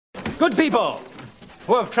Good people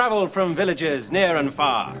who have traveled from villages near and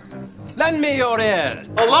far, lend me your ears.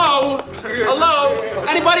 Hello? Hello?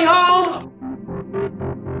 Anybody home?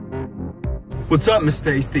 What's up, Miss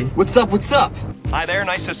Tasty? What's up? Hi there,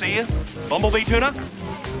 nice to see you. Bumblebee tuna?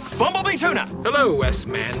 Bumblebee tuna! Hello,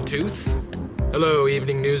 S-Man-Tooth. Hello,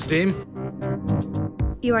 evening news team.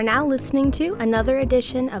 You are now listening to another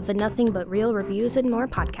edition of the Nothing But Real Reviews and More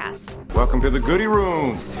podcast. Welcome to the goodie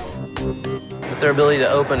room. But their ability to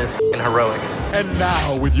open is f***ing heroic. And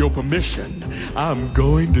now, with your permission, I'm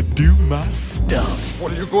going to do my stuff.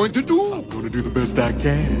 What are you going to do? I'm going to do the best I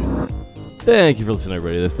can. Thank you for listening,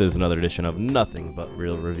 everybody. This is another edition of Nothing But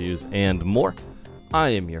Real Reviews and More. I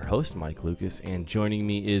am your host, Mike Lucas, and joining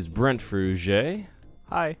me is Brent Fruget.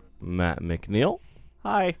 Hi. Matt McNeil.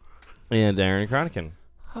 Hi. And Aaron Cronican.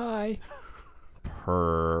 Hi.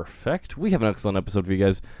 Perfect. We have an excellent episode for you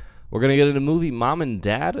guys. We're going to get into movie Mom and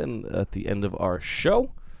Dad at the end of our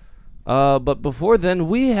show. But before then,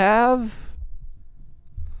 we have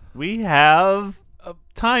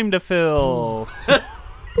time to fill.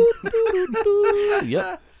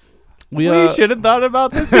 Yep. We should have thought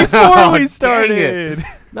about this before we started.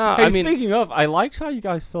 No, Hey, I mean, speaking of, I liked how you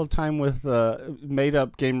guys filled time with the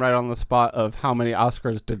made-up game right on the spot of how many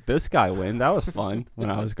Oscars did this guy win. That was fun when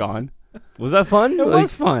I was gone. was that fun? It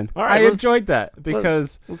was fun. All right, I enjoyed that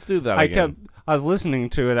because let's do that I again. was listening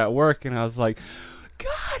to it at work and I was like,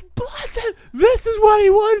 God bless it. This is what he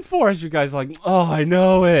won for. As you guys like, oh, I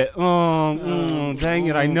know it. Dang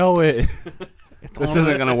it, I know it. This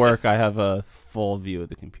isn't going to work. I have a full view of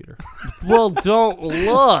the computer. Well, don't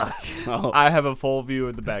look. I have a full view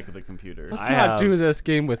of the back of the computer. Let's not do this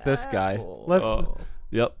game with this guy.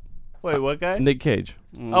 Yep. Wait, what guy? Nick Cage.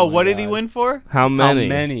 Oh, what did he win for? How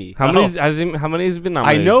many? How many has he been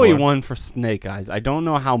nominated I know for? he won for Snake Eyes. I don't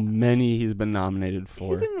know how many he's been nominated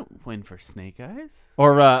for. He didn't win for Snake Eyes.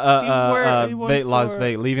 Or He won Las for-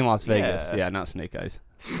 Vegas, Leaving Las Vegas. Yeah. Yeah, not Snake Eyes.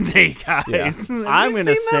 Snake Eyes. Yeah. I'm going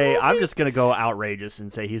to say, I'm just going to go outrageous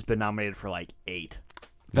and say he's been nominated for like 8.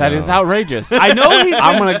 That is outrageous. I know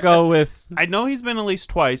I'm going to go with... I know he's been at least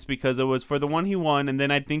twice because it was for the one he won, and then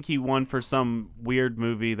I think he won for some weird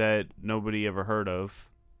movie that nobody ever heard of.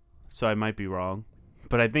 So I might be wrong,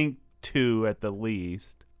 but I think 2 at the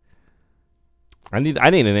least. I need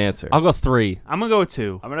an answer. I'll go 3. I'm gonna go with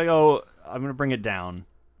 2. I'm going to bring it down.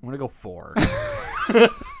 I'm going to go 4.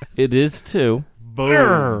 It is 2.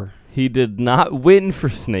 Boom. He did not win for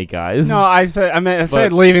Snake Eyes. No, I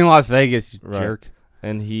said Leaving Las Vegas, you Right. jerk.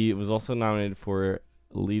 And he was also nominated for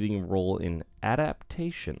leading role in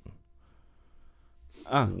Adaptation.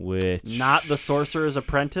 Which... Not The Sorcerer's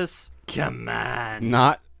Apprentice. Come on.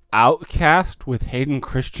 Not Outcast with Hayden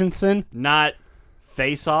Christensen. Not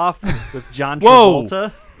Face Off with John Whoa.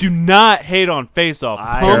 Travolta. Do not hate on Face Off.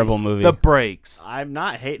 I- Terrible movie. The breaks. I'm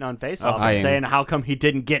not hating on Face Off. I I'm am. saying how come he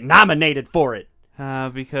didn't get nominated for it.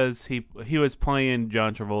 Because he was playing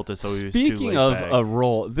John Travolta, so he was too Speaking laid of back. a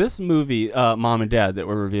role, this movie, Mom and Dad, that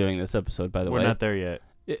we're reviewing this episode, by the way. We're not there yet.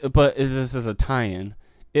 But this is a tie-in.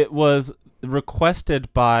 It was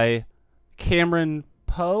requested by Cameron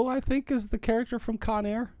Poe, I think, is the character from Con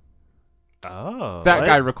Air. Oh. That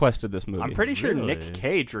guy requested this movie. I'm pretty sure Really? Nic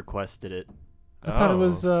Cage requested it. I thought it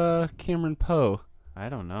was Cameron Poe. I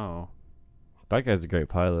don't know. That guy's a great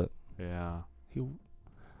pilot. Yeah.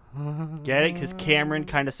 Get it? Because Cameron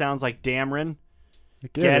kind of sounds like Dameron.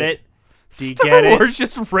 Get it? Do you Star get it? Wars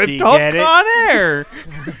just Do ripped you off get it? Con Air.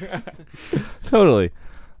 Totally.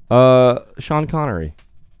 Sean Connery.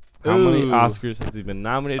 How many Ooh. Oscars has he been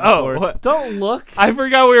nominated Oh, for? what? Don't look. I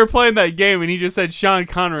forgot we were playing that game, and he just said Sean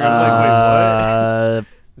Connery. I was like, wait,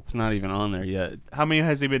 It's not even on there yet. what? How many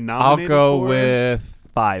has he been I'll nominated go for? with...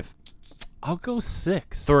 5. I'll go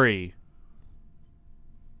 6. 3.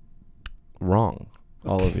 Wrong.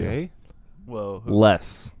 All of you. Okay. Whoa.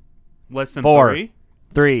 Less. Less than 4. 3?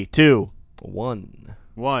 3, 2. 1.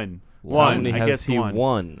 1. How many I has guess he 1.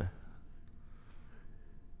 won?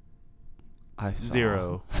 I saw.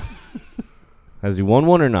 0. Has he won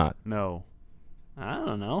one or not? No. I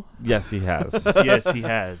don't know. Yes, he has. Yes, he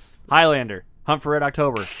has. Highlander. Hunt for Red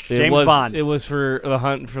October. It James was, Bond. It was for the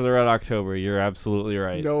Hunt for the Red October. You're absolutely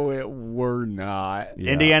right. No, it were not.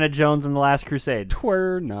 Yeah. Indiana Jones and the Last Crusade.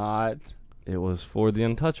 Twere not. It was for the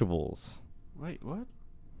Untouchables. Wait, what?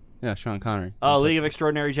 Yeah, Sean Connery. Oh, League of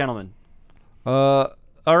Extraordinary Gentlemen. All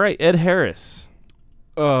right, Ed Harris.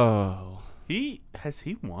 Oh. Has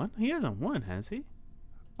he won? He hasn't won, has he?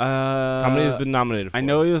 How many has been nominated for? I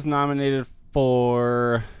know he was nominated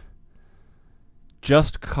for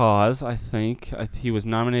Just Cause, I think. He was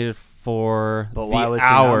nominated for But The why was he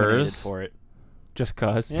Hours. nominated for it? Just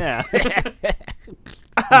Cause. Yeah.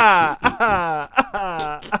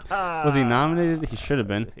 Was he nominated? He should have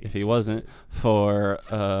been if he wasn't for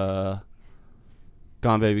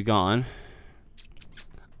Gone Baby Gone.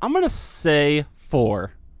 I'm gonna say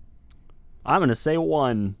 4 I'm gonna say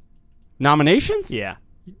 1. nominations. Yeah.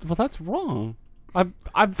 Well, that's wrong. I'm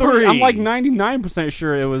 3. I'm like 99%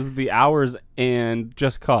 sure it was The Hours and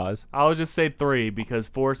Just Cause. I'll just say 3 because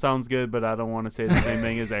 4 sounds good, but I don't want to say the same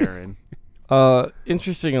thing as Aaron.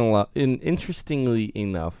 Interestingly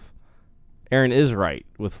enough, Aaron is right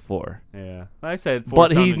with 4. Yeah, I said 4.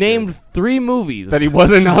 But he sounded named good. 3 movies That he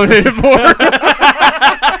wasn't nominated for.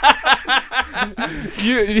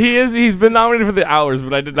 He's been nominated for The Hours,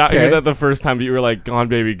 but I did not hear Okay. that the first time. But you were like, Gone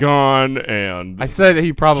Baby Gone, and I said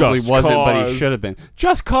he probably Just wasn't, but he Cause. should have been.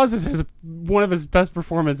 Just Cause is one of his best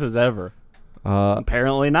performances ever.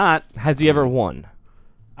 Apparently not. Has he ever won?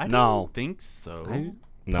 I No. don't think so.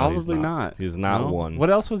 No, Probably he's not. He's not No? won. What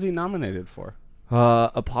else was he nominated for?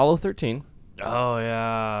 Apollo 13, Oh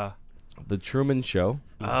yeah. The Truman Show,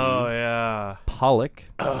 Oh yeah. Pollock,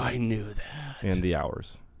 Oh, I knew that. and The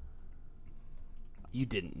Hours. You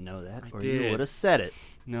didn't know that, or did. you would have said it.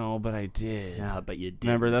 No, but I did. Yeah, but you did.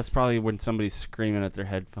 Remember, that's probably when somebody's screaming at their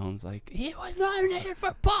headphones like, he was nominated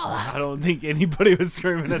for Pollock. I don't think anybody was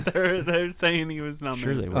screaming at they're saying he was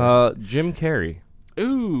nominated. Sure they were. Jim Carrey.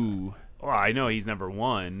 Ooh. Well, I know he's never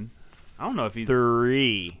won. I don't know if he's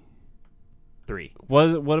 3.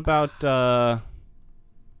 What about,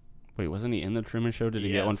 wait, wasn't he in The Truman Show? Did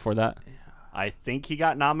he get one Yes. for that? I think he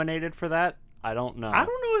got nominated for that. I don't know. I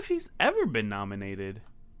don't know if he's ever been nominated.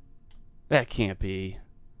 That can't be.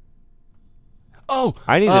 Oh,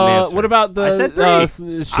 I need an answer. What about the I said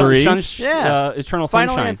 3. 3? Eternal Final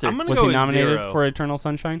Sunshine? answer. I'm gonna Was go he with nominated 0. for Eternal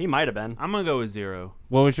Sunshine? He might have been. I'm gonna go with 0.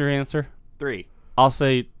 What was your answer? 3. I'll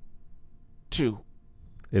say 2.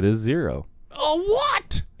 It is 0. Oh,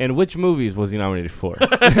 what? And which movies was he nominated for?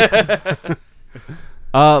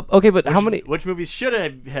 Okay, but how many? Which movies should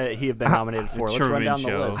he have been nominated for? Let's run Truman down the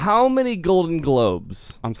Show. list. How many Golden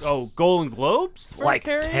Globes? Golden Globes? For Like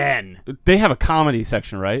Carey? 10. They have a comedy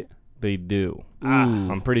section, right? They do. Ooh.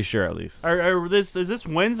 I'm pretty sure at least. Is this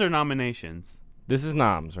wins or nominations? This is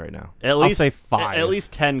noms right now. At least say 5. At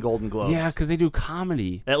least 10 Golden Globes. Yeah, because they do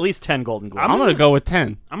comedy. At least 10 Golden Globes. I'm going to go with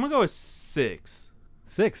 10. I'm gonna go with 6.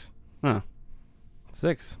 6. Huh.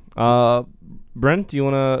 6. Brent, do you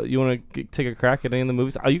wanna take a crack at any of the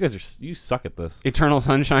movies? Oh, you suck at this. Eternal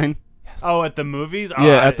Sunshine. Oh, at the movies? Oh,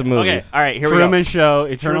 Yeah, at the movies. Okay, all right, here we Truman go. Show,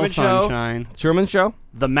 Eternal Truman Show. Sunshine. Truman Show,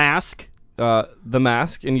 The Mask, The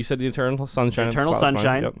Mask, and you said the Eternal Sunshine. of the Eternal Spotless Mind.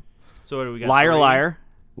 Sunshine. Yep. So what do we got? Liar 3? Liar,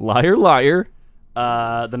 Liar, liar.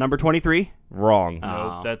 The Number 23. Wrong.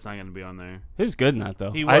 Nope, that's not gonna be on there. He was good in that,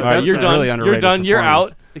 though. He All right, that's you're a done. Really You're underrated done. You're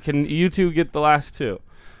performance. out. Can you two get the last 2?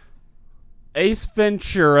 Ace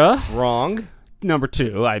Ventura. Wrong. Number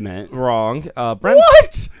 2, I meant. Wrong. Brent.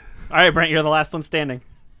 What? All right, Brent, you're the last one standing.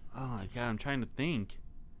 Oh my god, I'm trying to think.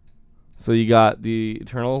 So you got the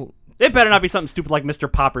Eternal. It better not be something stupid like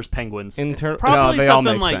Mr. Popper's Penguins. Probably they all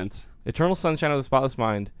something make like sense. Eternal Sunshine of the Spotless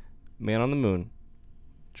Mind, Man on the Moon,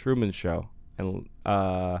 Truman Show, and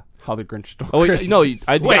How the Grinch Stole oh wait, Christmas. no, Wait,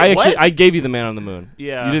 I gave you the Man on the Moon.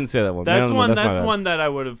 Yeah. You didn't say that one. That's Man on the Moon, one. that's my That's bad. one that I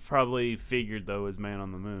would have probably figured though is Man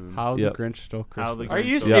on the Moon. How Yep. the Grinch Stole How the Christmas. Are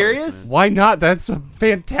you Grinch Stole serious? Christmas. Why not? That's a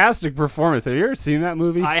fantastic performance. Have you ever seen that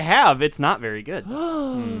movie? I have. It's not very good.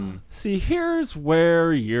 See, here's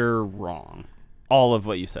where you're wrong. All of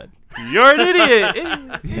what you said. You're an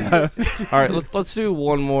idiot. Yeah. All right, let's do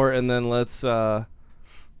one more, and then let's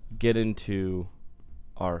get into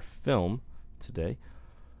our film today.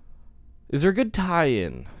 Is there a good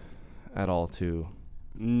tie-in at all to?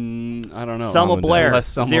 I don't know. Selma I'm gonna- Blair. unless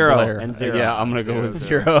Selma 0 Blair. and 0. Yeah, I'm gonna go with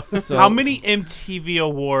 0. 0. So How many MTV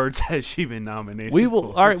awards has she been nominated? we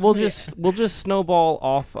will. for? All right, we'll just snowball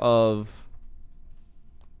off of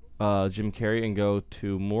Jim Carrey and go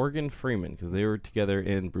to Morgan Freeman because they were together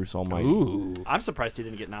in Bruce Almighty. Ooh. I'm surprised he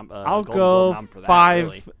didn't get I'll Golden go Globe nom for that, 5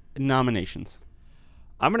 really. nominations.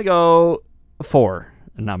 I'm going to go 4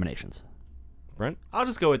 nominations. Brent, I'll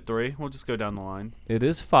just go with 3. We'll just go down the line. it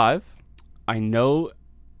is 5. I know.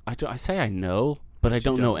 I say I know, but I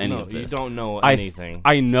don't know any of You this. don't know I anything.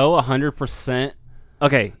 I know 100%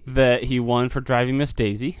 Okay. that he won for Driving Miss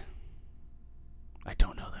Daisy. I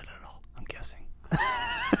don't know that at all. I'm guessing.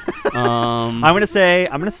 I'm going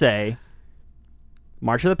to say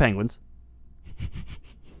March of the Penguins.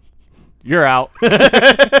 You're out.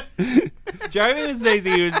 Driving Miss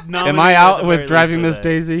Daisy was nominated. Am I at out the with very Driving least Miss for that.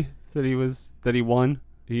 Daisy? That he won.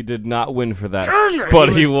 He did not win for that,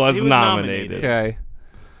 but he was he was nominated. Okay.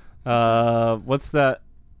 What's that?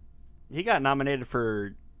 He got nominated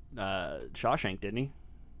for Shawshank, didn't he?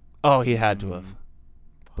 Oh, he had to have.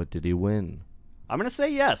 But did he win? I'm going to say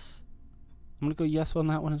yes. I'm gonna go yes on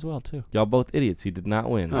that one as well too. Y'all both idiots. He did not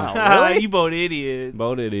win. Oh, really? You both idiots.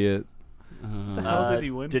 Both idiot. The hell did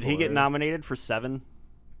he win Did he for? get nominated for 7?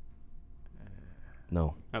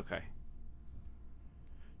 No. Okay.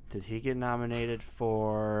 Did he get nominated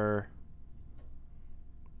for...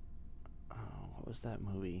 what was that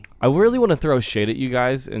movie? I really want to throw shade at you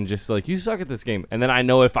guys and just like, you suck at this game. And then I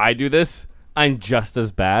know if I do this, I'm just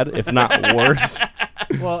as bad, if not worse.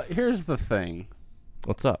 Well, here's the thing.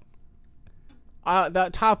 What's up?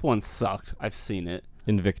 That top one sucked. I've seen it.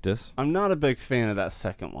 Invictus. I'm not a big fan of that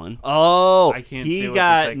second one. Oh, I can't he say what the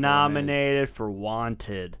got second one nominated for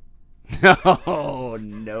Wanted. No.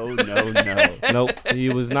 Nope. He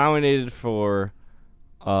was nominated for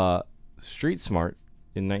Street Smart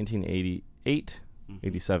in 1988,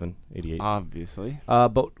 87, 88. Obviously.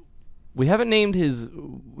 But we haven't named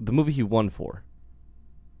the movie he won for.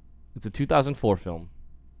 It's a 2004 film.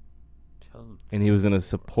 And he was in a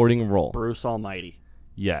supporting role. Bruce Almighty.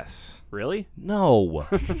 Yes. Really? No.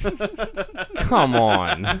 Come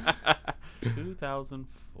on.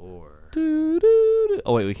 2004.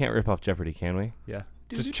 Oh, wait, we can't rip off Jeopardy, can we? Yeah.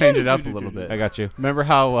 Just change it up a little bit. I got you. Remember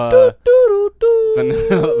how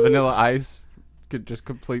Vanilla Ice could just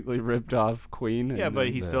completely ripped off Queen? Yeah, and but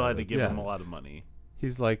then he still had to give him a lot of money.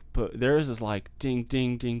 He's like, but theirs is like ding,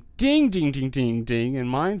 ding, ding, ding, ding, ding, ding, ding, and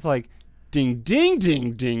mine's like ding, ding,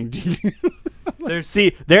 ding, ding, ding. See,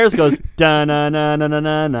 theirs goes da na na na na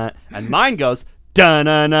na na, and mine goes da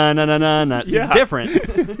na na na na na na. Yeah. It's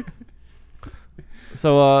different.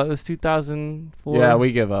 So, this 2004. Yeah,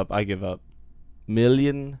 we give up. I give up.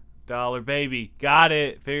 $1 Dollar baby. Got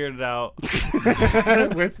it. Figured it out.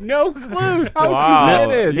 With no clues. How wow.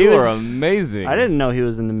 committed. You are amazing. I didn't know he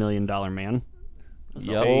was in The $1 Million Man. It's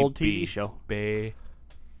an old Baby. TV show. Baby.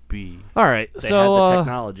 All right, They so had the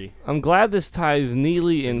technology. I'm glad this ties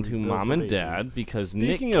neatly into Mom and Dad because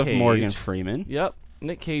Speaking Nic of Cage, Morgan Freeman. Yep,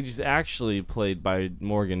 Nic Cage is actually played by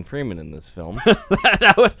Morgan Freeman in this film.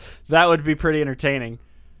 that would be pretty entertaining.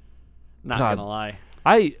 Not God. gonna lie.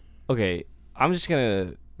 Okay, I'm just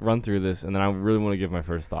gonna run through this and then I really want to give my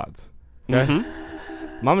first thoughts. Okay.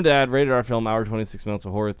 Mm-hmm. Mom and Dad, rated R film, hour 26 minutes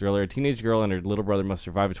of horror thriller. A teenage girl and her little brother must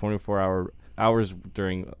survive a 24 hours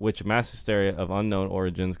during which a mass hysteria of unknown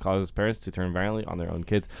origins causes parents to turn violently on their own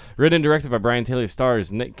kids. Written and directed by Brian Taylor,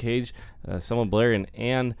 stars Nic Cage, Selma Blair, and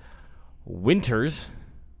Ann Winters.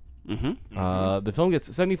 The film gets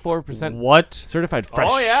 74% certified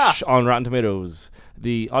fresh on Rotten Tomatoes.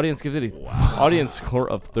 The audience gives it a audience score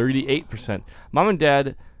of 38%. Mom and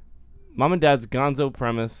Dad's gonzo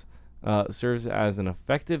premise serves as an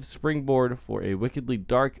effective springboard for a wickedly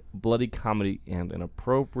dark, bloody comedy and an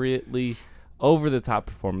appropriately over-the-top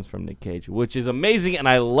performance from Nic Cage, which is amazing, and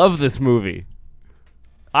I love this movie.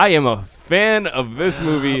 I am a fan of this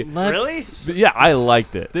movie. Really? Yeah, I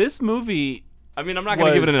liked it. This movie... I mean, I'm not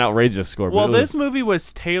going to give it an outrageous score. Well, but this movie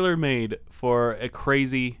was tailor-made for a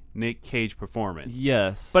crazy Nic Cage performance.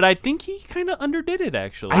 Yes. But I think he kind of underdid it,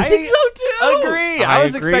 actually. I think so, too. Agree. I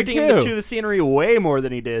was expecting him to chew the scenery way more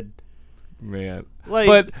than he did. Man. Like,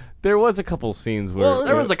 but there was a couple scenes where... Well,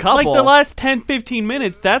 there was a couple. Like the last 10, 15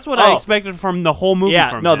 minutes, that's what I expected from the whole movie.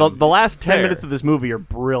 Yeah, from no, him. the last 10 minutes of this movie are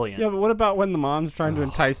brilliant. Yeah, but what about when the mom's trying to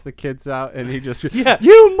entice the kids out and he just, yeah,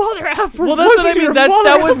 you mother effers. Well, that's what I mean.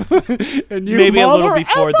 That was and you maybe a little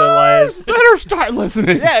before the last. Better start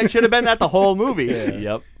listening. Yeah, it should have been that the whole movie.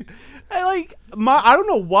 Yep. I don't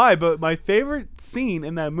know why, but my favorite scene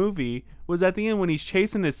in that movie was at the end when he's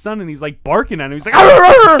chasing his son and he's like barking at him. He's like,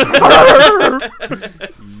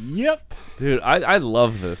 Yep. Dude, I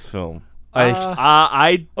love this film.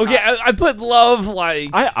 I put love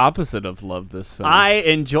like... I opposite of love this film. I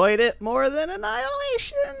enjoyed it more than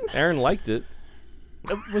Annihilation. Aaron liked it.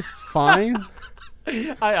 It was fine.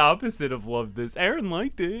 I opposite of loved this. Aaron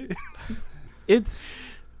liked it. It's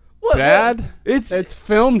bad. It's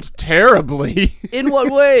filmed terribly. In what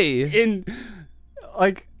way?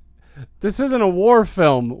 This isn't a war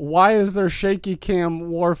film. Why is there shaky cam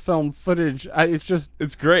war film footage?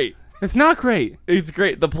 It's great. It's not great. It's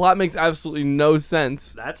great. The plot makes absolutely no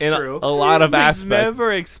sense. That's in true. A lot of They aspects.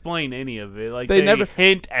 never explain any of it. Like They they never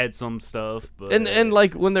hint at some stuff, but And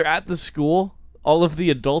like when they're at the school, all of the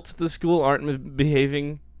adults at the school aren't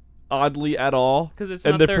behaving oddly at all because it's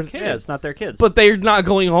and not their they're kids. Yeah, it's not their kids. But they're not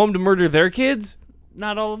going home to murder their kids.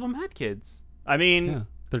 Not all of them had kids. I mean,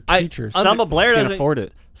 they're teachers. Selma Blair can't doesn't afford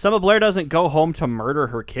it. Selma Blair doesn't go home to murder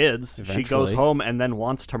her kids. She goes Eventually. home and then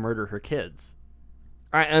wants to murder her kids.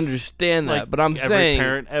 I understand that, Like, but I'm every saying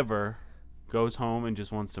parent ever goes home and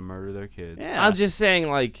just wants to murder their kid. Yeah. I'm just saying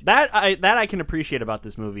like That I can appreciate about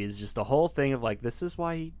this movie is just the whole thing of like, this is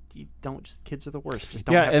why you don't just, kids are the worst. Just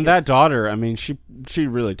don't Yeah, have and kids. that daughter, I mean, she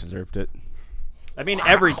really deserved it. I mean,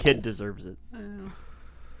 every kid deserves it.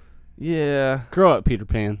 Yeah. Grow up, Peter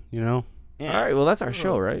Pan, you know? Yeah. All right, well, that's our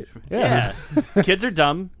show, right? Yeah. Kids are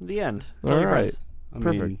dumb. The end. Tell your friends.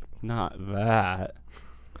 Perfect. Mean, not that.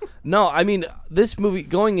 No, I mean, this movie,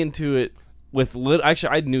 going into it with actually,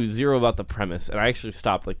 I knew zero about the premise, and I actually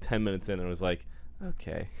stopped like 10 minutes in and was like,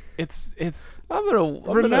 okay. It's I'm gonna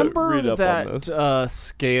remember read up on that this.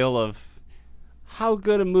 scale of how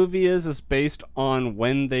good a movie is based on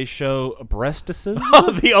when they show breastises.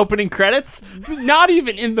 Oh, the opening credits? Not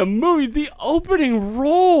even in the movie, the opening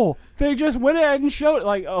roll. They just went ahead and showed it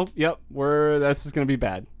like, oh, yep, this is gonna be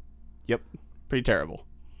bad. Yep, pretty terrible.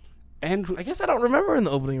 And I guess I don't remember in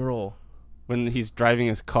the opening role. When he's driving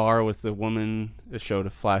his car with the woman, it showed a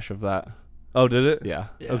flash of that. Oh, did it? Yeah.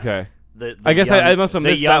 Okay. The I guess I must have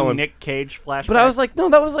missed that one. Nic Cage flashback. But I was like, no,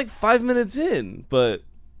 that was like 5 minutes in. But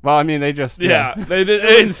well, I mean, they just they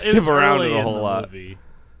didn't skip around it a whole lot.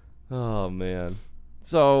 Oh man.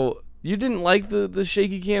 So you didn't like the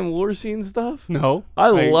shaky cam war scene stuff? No, I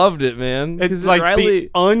loved it, man. It's like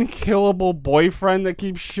the unkillable boyfriend that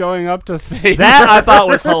keeps showing up to save that. her. I thought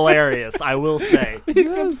was hilarious. I will say. He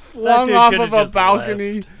gets flung off of a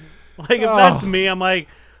balcony. Left. Like if that's me, I'm like,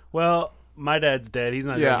 well, my dad's dead. He's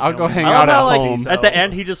not. Yeah, I'll go hang out at home. At the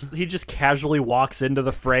end, he just casually walks into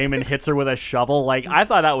the frame and hits her with a shovel. Like I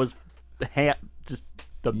thought that was just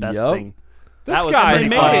the best thing. This guy,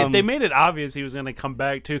 they made it obvious he was going to come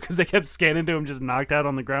back too because they kept scanning to him just knocked out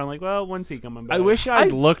on the ground. Like, well, when's he coming back? I wish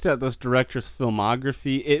I'd looked at this director's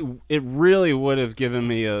filmography. It really would have given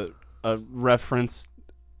me a reference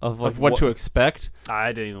of what to expect.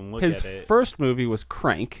 I didn't even look at it. His first movie was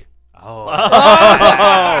Crank.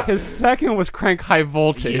 Oh. His second was Crank High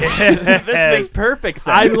Voltage. This makes perfect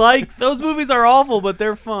sense. I like those movies are awful, but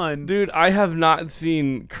they're fun. Dude, I have not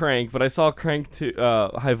seen Crank, but I saw Crank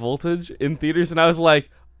High Voltage in theaters, and I was like,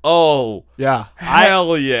 oh, yeah,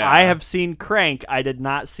 hell yeah. I have seen Crank. I did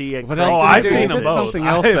not see a Crank. I've seen them both. Something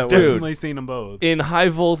else I've that definitely seen them both. In High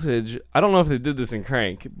Voltage, I don't know if they did this in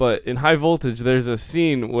Crank, but in High Voltage, there's a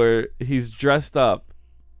scene where he's dressed up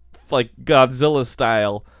like Godzilla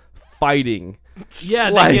style, fighting. Yeah,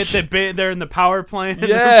 like, they're in the power plant. Yes.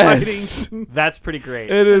 They're fighting. That's pretty great.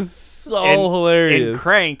 It is so hilarious. In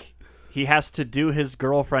Crank, he has to do his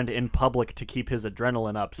girlfriend in public to keep his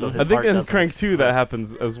adrenaline up. So his I think heart in doesn't Crank 2 that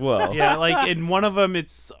happens as well. Yeah, like in one of them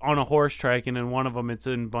it's on a horse track, and in one of them it's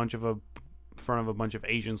in front of a bunch of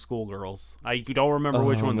Asian schoolgirls. I don't remember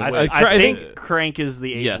which one. I think Crank is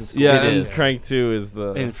the Asian school. Yeah, and Crank 2 is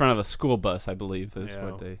the in front of a school bus, I believe, is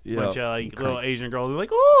what they. Bunch of little Asian girls are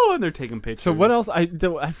like, oh, and they're taking pictures. So what else? I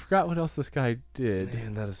forgot what else this guy did.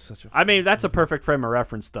 Man, that is such a. I mean, that's a perfect frame of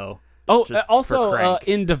reference, though. Oh, Just also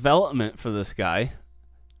in development for this guy,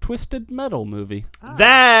 Twisted Metal movie.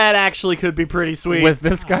 That actually could be pretty sweet. With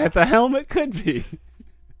this guy at the helm, it could be.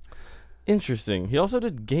 Interesting. He also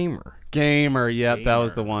did Gamer. Yep, that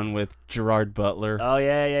was the one with Gerard Butler. Oh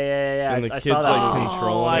yeah. And the I kids saw that. like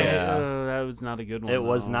controlling. That was not a good one. It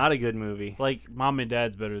was not a good movie. Like Mom and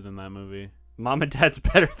Dad's better than that movie. Mom and Dad's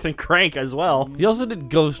better than Crank as well. He also did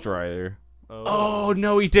Ghost Rider. Oh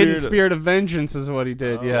no, he didn't. Spirit of Vengeance is what he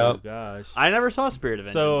did. Oh yeah. gosh. I never saw Spirit of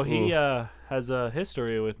Vengeance. So he has a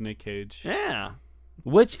history with Nic Cage. Yeah.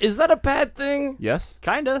 Which is that a bad thing? Yes.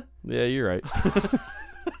 Kinda. Yeah, you're right.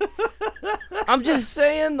 I'm just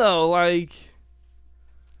saying though, like.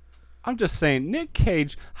 I'm just saying, Nic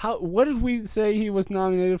Cage. What did we say he was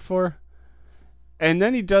nominated for? And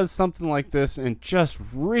then he does something like this and just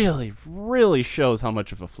really, really shows how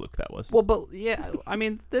much of a fluke that was. Well, but yeah, I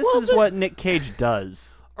mean, this is what Nic Cage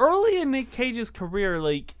does. Early in Nic Cage's career,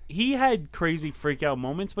 like he had crazy freak out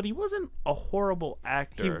moments, but he wasn't a horrible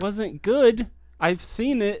actor. He wasn't good. I've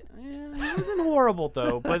seen it. Yeah, he wasn't horrible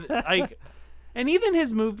though, but like, and even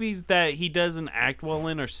his movies that he doesn't act well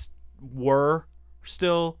in were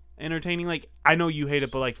still entertaining. Like I know you hate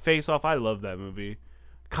it, but like Face Off, I love that movie.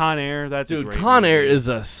 Con Air, that's a great Con movie. Air is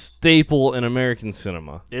a staple in American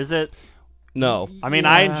cinema. Is it? No. I mean,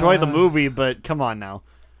 I enjoy the movie, but come on now.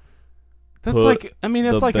 That's Put like, I mean,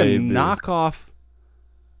 it's like a baby knockoff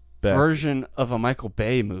back version of a Michael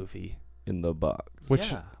Bay movie. in the box.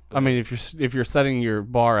 Which, I mean, if you're setting your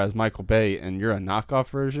bar as Michael Bay and you're a knockoff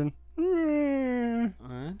version,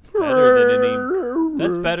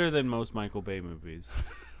 that's better than most Michael Bay movies.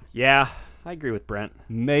 Yeah, I agree with Brent.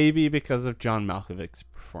 Maybe because of John Malkovich's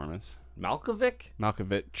performance. Malkovich?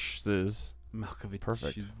 Malkovich's. Malkovich.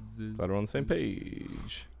 Perfect. Glad we're on the same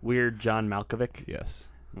page. Weird John Malkovich? Yes.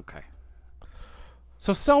 Okay.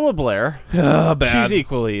 So Selma Blair, bad. she's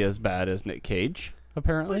equally as bad as Nic Cage,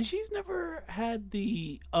 apparently. But she's never had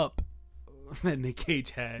the up that Nic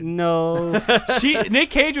Cage had. No. Nic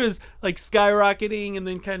Cage was like skyrocketing and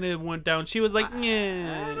then kind of went down. She was like,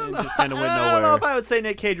 yeah, and just kind of went nowhere. I don't know if I would say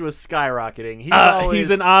Nic Cage was skyrocketing. He's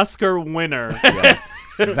an Oscar winner. Yeah.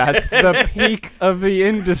 That's the peak of the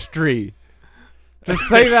industry. Just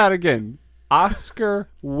say that again. Oscar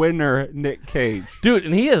winner Nic Cage. Dude,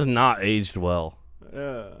 and he has not aged well.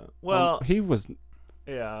 Well, he was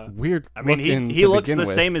weird. I mean, he looks the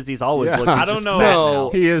same as he's always looked. I don't know. No,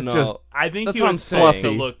 he is just. I think that's he what was I'm supposed to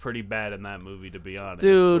saying. look pretty bad in that movie, to be honest.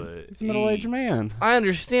 Dude, he's a middle-aged man. I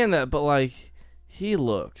understand that, but like, he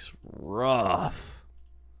looks rough.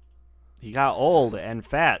 He got old and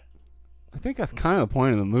fat. I think that's kind of the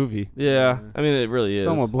point of the movie. Yeah, I mean, it really is.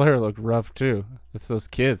 Selma Blair looked rough too. It's those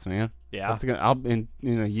kids, man. Yeah. In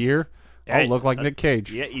a year, I'll look like Nic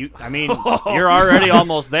Cage. Yeah, I mean, you're already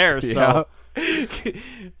almost there. So.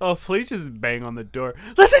 Oh, please just bang on the door.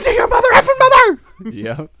 Listen to your mother, effing mother.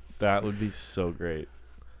 Yeah, that would be so great.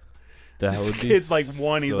 That would be. Kid's like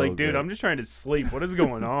one. He's so like, dude, great. I'm just trying to sleep. What is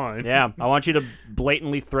going on? Yeah, I want you to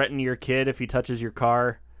blatantly threaten your kid if he touches your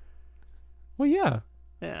car. Well, yeah.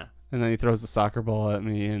 Yeah. And then he throws the soccer ball at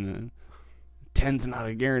me, and 10's not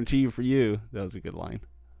a guarantee for you. That was a good line.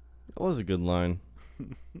 That was a good line.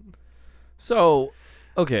 So,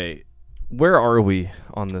 okay, where are we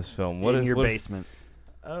on this film? In your basement.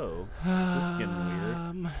 Oh, this is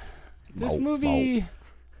getting weird. This movie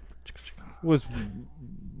was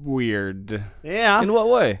weird. Yeah. In what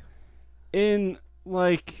way? In,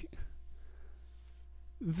 like,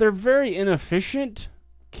 they're very inefficient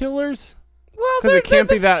killers. Well, because it can't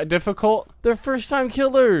be that difficult. They're first-time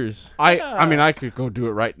killers. I mean, I could go do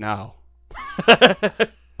it right now.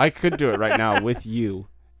 I could do it right now with you,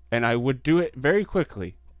 and I would do it very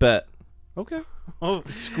quickly. Bet. Okay. Oh,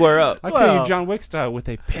 square up. I kill you John Wick style with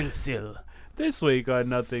a pencil. This week on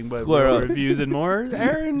Nothing But Square Real up. Reviews and More,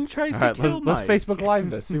 Aaron tries to kill let's Mike. Facebook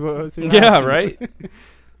Live this. See what yeah, happens. right?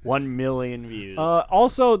 1 million views.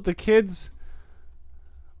 Also, the kids.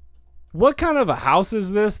 What kind of a house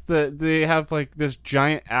is this that they have like this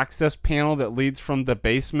giant access panel that leads from the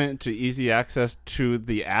basement to easy access to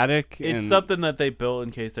the attic? It's something that they built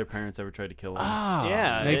in case their parents ever tried to kill them. Ah,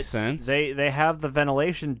 yeah, makes sense. They have the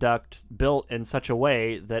ventilation duct built in such a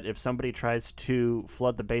way that if somebody tries to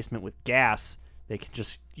flood the basement with gas, they can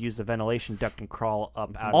just use the ventilation duct and crawl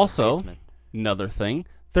up out of the basement. Another thing,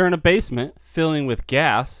 they're in a basement filling with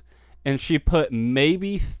gas, and she put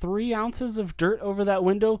maybe 3 ounces of dirt over that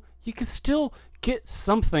window. You could still get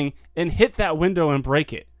something and hit that window and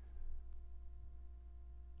break it.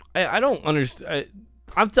 I don't understand.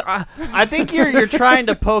 I think you're trying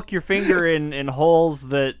to poke your finger in holes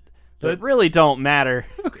that really don't matter.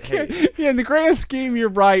 Okay. Yeah, in the grand scheme, you're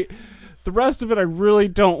right. The rest of it, I really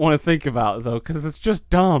don't want to think about though, because it's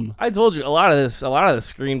just dumb. I told you a lot of the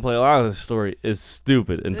screenplay, a lot of the story is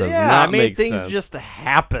stupid and does not make sense. Things just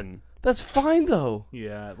happen. That's fine though.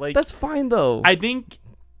 Yeah, like that's fine though. I think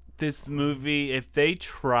this movie, if they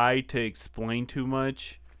tried to explain too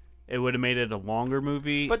much, it would have made it a longer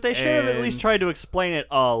movie. But they should have at least tried to explain it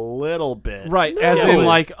a little bit. Right, as in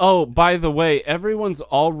like, oh, by the way, everyone's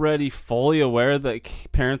already fully aware that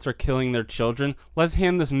parents are killing their children. Let's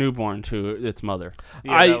hand this newborn to its mother.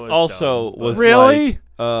 Yeah, I was also dumb, was really?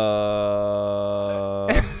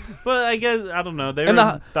 But I guess, I don't know. They were And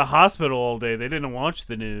in the hospital all day. They didn't watch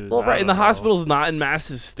the news. Well, right, and the know. hospital's not in mass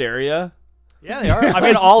hysteria. Yeah, they are. I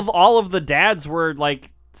mean, all of the dads were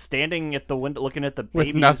like standing at the window looking at the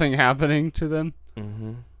babies. With nothing happening to them.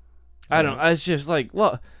 Mm-hmm. I don't know. It's just like,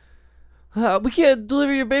 well, we can't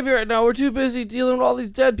deliver your baby right now. We're too busy dealing with all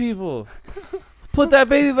these dead people. Put that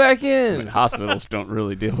baby back in. I mean, hospitals don't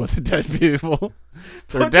really deal with the dead people.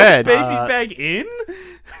 They're Put dead. the baby back in?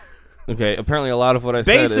 Okay, apparently a lot of what I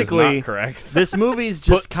said is not correct. This movie's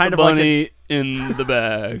just kind of bunny like in the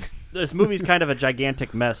bag. This movie's kind of a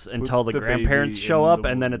gigantic mess until the the grandparents baby show in up, the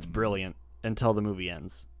and then it's brilliant until the movie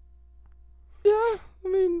ends. Yeah, I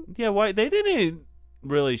mean, Yeah, why they didn't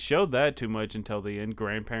really show that too much until the end.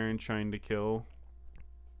 Grandparents trying to kill,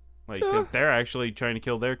 like, because they're actually trying to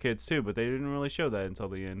kill their kids too, but they didn't really show that until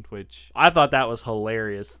the end. Which I thought that was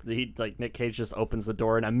hilarious. Nic Cage just opens the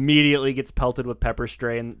door and immediately gets pelted with pepper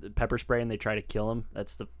spray, and they try to kill him.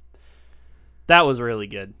 That was really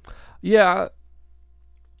good. Yeah.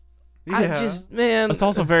 I Yeah. just, man. It's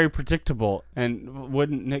also very predictable. And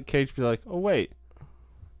wouldn't Nic Cage be like, oh, wait,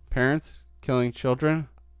 parents killing children?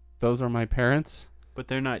 Those are my parents? but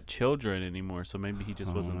they're not children anymore, so maybe he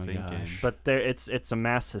just wasn't thinking. gosh. But it's a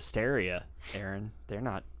mass hysteria, Aaron. They're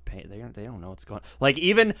not they don't know what's going on. Like,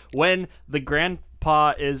 even when the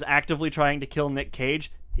grandpa is actively trying to kill Nic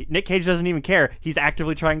Cage, Nic Cage doesn't even care. He's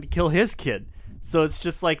actively trying to kill his kid. So it's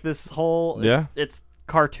just like this whole. It's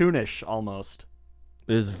cartoonish almost.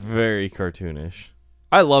 It is very cartoonish.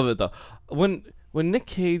 I love it though. When Nic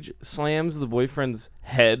Cage slams the boyfriend's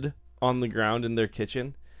head on the ground in their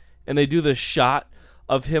kitchen, and they do the shot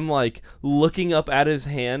of him like looking up at his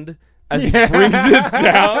hand as he brings it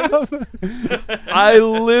down, I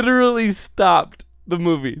literally stopped the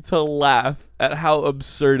movie to laugh at how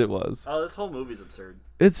absurd it was. Oh, this whole movie's absurd.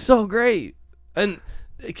 It's so great. And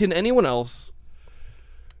can anyone else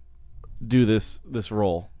do this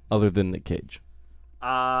role other than Nic Cage?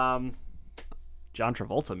 John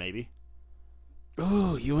Travolta, maybe.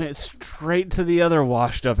 Ooh, you went straight to the other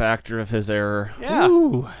washed-up actor of his era. Yeah.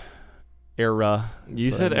 Ooh. Era.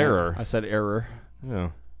 You said error. I said error. Yeah.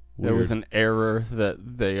 There was an error that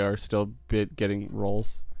they are still getting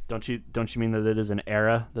roles. Don't you mean that it is an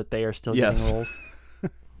era that they are still getting roles?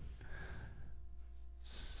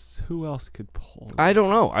 Who else could pull this? I don't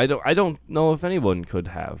know. I don't know if anyone could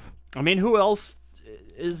have. I mean, who else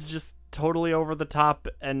is just totally over the top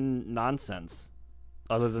and nonsense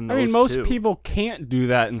other than those most two? people can't do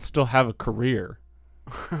that and still have a career.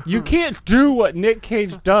 You can't do what Nic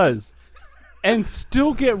Cage does and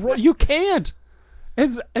still get you can't.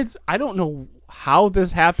 It's I don't know how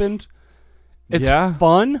this happened. It's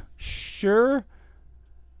fun, sure.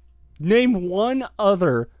 Name one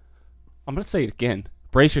other. I'm going to say it again.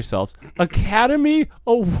 Brace yourselves. Academy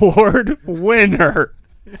Award winner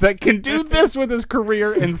that can do this with his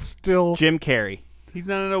career and still. Jim Carrey. He's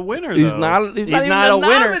not a winner, He's though. not. He's not not a even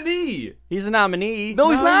winner. nominee. He's a nominee. No,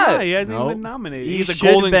 he's not. Yeah, he hasn't even been nominated. He He's a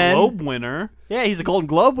should Golden been. Globe winner. Yeah, he's a Golden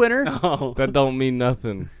Globe winner. Oh. That don't mean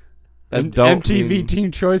nothing. That don't MTV mean...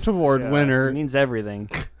 Teen Choice Award winner. It means everything.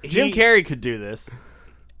 Jim Carrey could do this.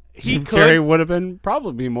 Jim Carrey would have been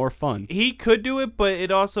probably more fun. He could do it, but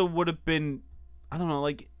it also would have been, I don't know,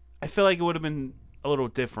 like, I feel like it would have been a little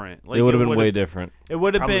different. Like, it would have been way different. It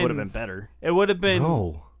would have been. Would have been better. It would have been.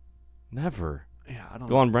 No. Never. Yeah, I don't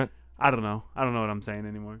Go know. on, Brent. I don't know. I don't know what I'm saying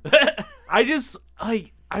anymore. I just,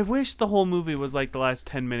 like, I wish the whole movie was like the last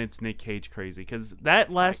 10 minutes Nic Cage crazy, because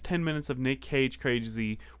that last 10 minutes of Nic Cage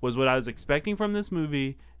crazy was what I was expecting from this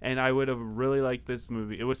movie, and I would have really liked this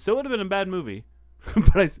movie. It would still would have been a bad movie,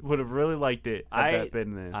 but I would have really liked it.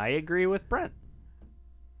 I agree with Brent.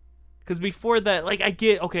 Because before that, like, I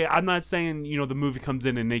get, okay, I'm not saying, the movie comes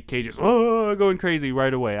in and Nic Cage is going crazy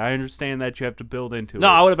right away. I understand that you have to build into it. No,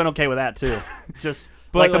 I would have been okay with that, too. Just,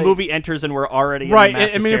 but like, the movie enters and we're already in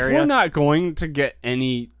mass hysteria. If we're not going to get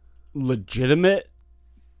any legitimate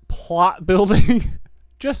plot building,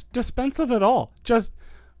 just dispense of it all. Just,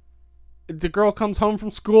 the girl comes home from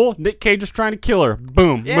school, Nic Cage is trying to kill her.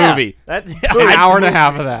 Boom, movie. That's an hour and a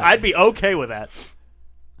half of that. I'd be okay with that.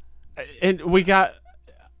 And we got...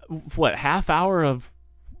 half hour of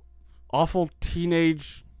awful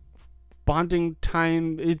teenage bonding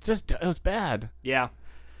time. It was bad. Yeah.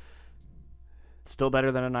 Still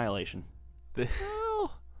better than Annihilation.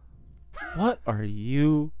 Well,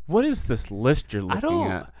 what is this list you're looking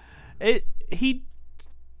at?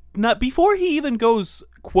 Before he even goes,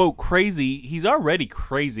 quote, crazy, he's already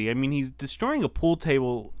crazy. I mean, he's destroying a pool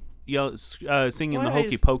table, singing the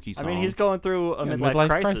Hokey Pokey song. I mean, he's going through a midlife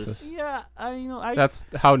crisis. Yeah, that's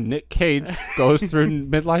how Nic Cage goes through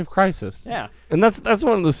midlife crisis. Yeah, and that's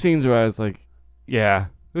one of those scenes where I was like, yeah,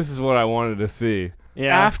 this is what I wanted to see.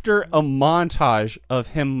 Yeah. After a montage of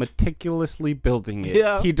him meticulously building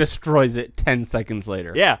it, he destroys it 10 seconds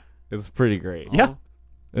later. Yeah, it's pretty great. Yeah,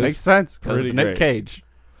 makes sense because it's Nic Cage.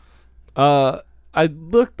 I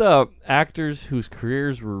looked up actors whose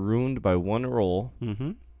careers were ruined by one role.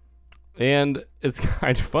 Mm-hmm. And it's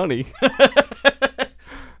kind of funny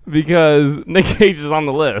because Nic Cage is on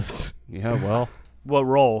the list. Yeah, well. What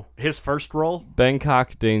role? His first role?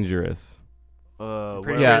 Bangkok Dangerous.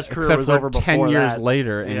 Yeah, his career except was for over 10 years that.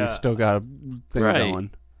 later, and he's still got a thing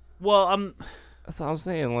going. Well, that's what I'm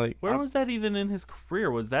saying. Like, where was that even in his career?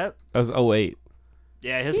 Was that? That was 2008.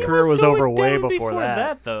 Yeah, his career was over way before before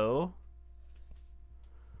that, though.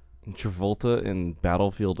 Travolta in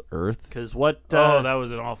Battlefield Earth. Because what? That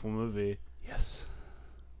was an awful movie. Yes.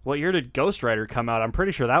 What year did Ghost Rider come out? I'm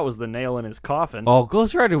pretty sure that was the nail in his coffin. Oh,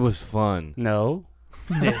 Ghost Rider was fun. No.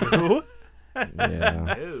 No.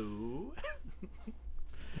 Yeah. No.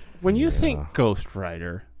 When you think Ghost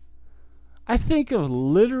Rider, I think of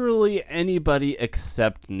literally anybody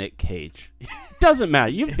except Nic Cage. Doesn't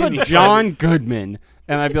matter. You put John Goodman,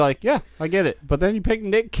 and I'd be like, yeah, I get it. But then you pick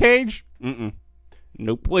Nic Cage?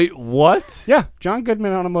 Nope. Wait, what? Yeah, John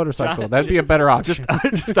Goodman on a motorcycle. That'd be a better option.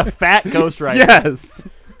 Just a fat Ghost Rider. Yes.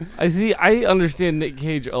 I understand Nic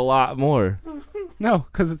Cage a lot more. No,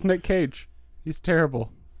 because it's Nic Cage. He's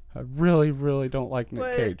terrible. I really, really don't like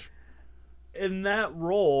Nic Cage. in that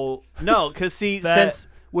role. No, because since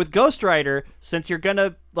with Ghost Rider, since you're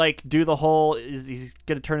gonna like do the whole, he's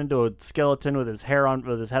gonna turn into a skeleton with his head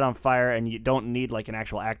on fire, and you don't need like an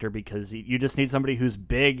actual actor because you just need somebody who's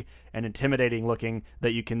big and intimidating looking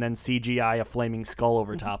that you can then CGI a flaming skull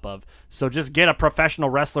over top of. So just get a professional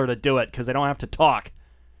wrestler to do it because they don't have to talk,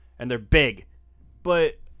 and they're big.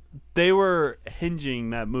 But they were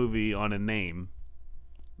hinging that movie on a name,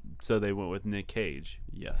 so they went with Nic Cage.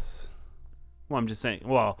 Yes. Well, I'm just saying.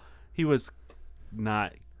 Well, he was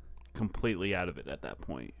not completely out of it at that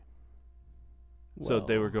point. So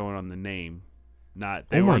they were going on the name.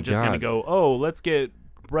 They weren't just going to go, oh, let's get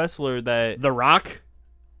wrestler that... The Rock?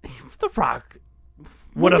 The Rock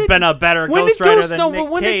would have been a better Ghost Rider than Nic Cage.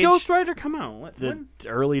 When did Ghost Rider come out? The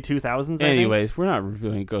early 2000s, Anyways, we're not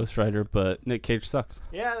reviewing Ghost Rider, but Nic Cage sucks.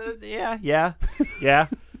 Yeah.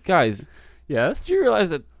 Guys, yes? did you realize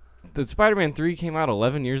that Spider-Man 3 came out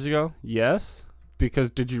 11 years ago? Yes.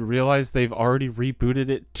 Because did you realize they've already rebooted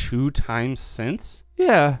it 2 times since?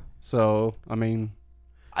 Yeah. So, I mean...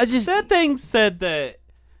 That thing said that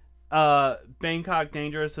Bangkok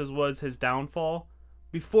Dangerous was his downfall.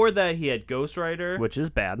 Before that, he had Ghost Rider. Which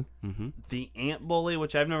is bad. Mm-hmm. The Ant Bully,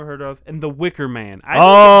 which I've never heard of, and The Wicker Man. I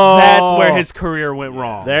think that's where his career went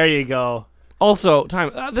wrong. There you go. Also,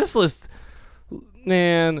 this list...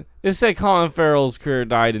 Man, it said Colin Farrell's career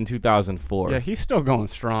died in 2004. Yeah, he's still going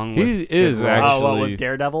strong. He is actually with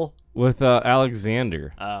Daredevil with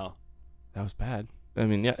Alexander. Oh, that was bad. I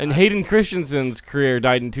mean, yeah, and Hayden Christensen's career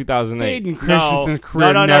died in 2008. Hayden Christensen's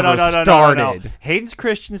career never started. Hayden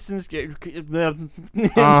Christensen's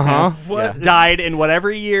died in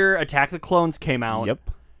whatever year Attack the Clones came out. Yep.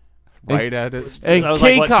 Right at it. And that was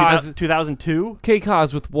K-Cos, 2002?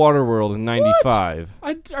 K-Cos with Waterworld in 95.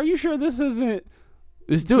 Are you sure this isn't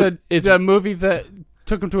it's a movie that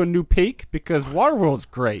took him to a new peak? Because Waterworld's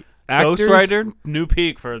great. Ghost Rider, new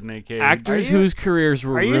peak for Nic Cage. Actors whose careers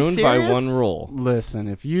were ruined by one role. Listen,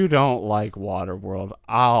 if you don't like Waterworld,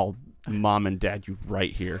 I'll mom and dad you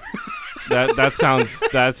right here. that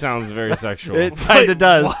sounds very sexual. It kind of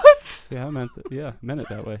does. What? Yeah, I meant it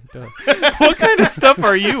that way. Duh. What kind of stuff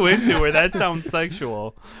are you into where that sounds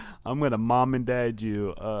sexual? I'm gonna mom and dad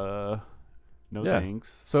you. No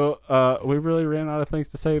thanks. So we really ran out of things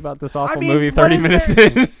to say about this awful movie 30 minutes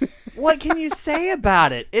in. What can you say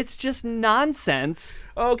about it? It's just nonsense.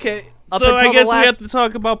 Okay, so I guess we have to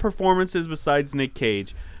talk about performances besides Nic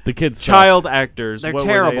Cage. The kids child actors. They're what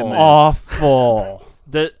terrible. Were they in Awful.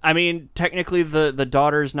 Technically the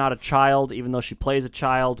daughter's not a child, even though she plays a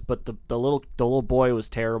child. But the little boy was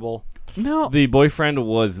terrible. No, the boyfriend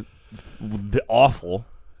was awful.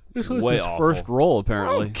 This was Way his awful. first role,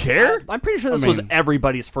 apparently. I don't care. I'm pretty sure this was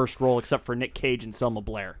everybody's first role except for Nic Cage and Selma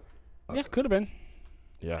Blair. Yeah, could have been.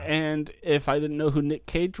 Yeah. And if I didn't know who Nic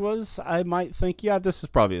Cage was, I might think, yeah, this is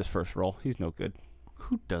probably his first role. He's no good.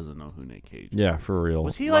 Who doesn't know who Nic Cage is? Yeah, for real.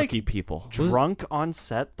 Was he Lucky people. drunk on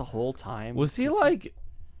set the whole time? Was he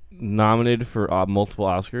nominated for multiple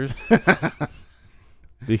Oscars?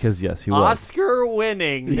 Because yes, he was.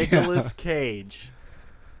 Oscar-winning Nicolas Cage.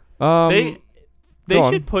 They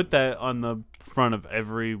should put that on the front of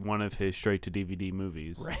every one of his straight-to-DVD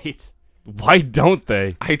movies. Right. Why don't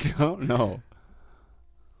they? I don't know.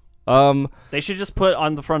 They should just put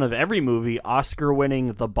on the front of every movie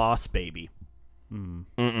Oscar-winning The Boss Baby.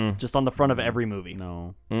 Mm-mm. Just on the front of every movie.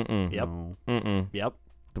 No. Mm-mm. Yep. No. Mm-mm. Yep.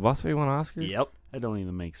 The Boss Baby won Oscars? Yep. That don't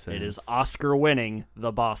even make sense. It is Oscar-winning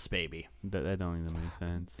The Boss Baby. That don't even make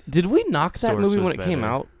sense. Did we knock that Source movie was when it came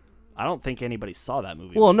better. out? I don't think anybody saw that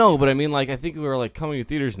movie. Well, no, but I mean, I think we were coming to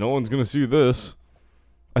theaters. No one's gonna see this.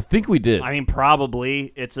 I think we did. I mean,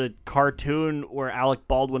 probably. It's a cartoon where Alec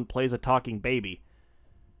Baldwin plays a talking baby.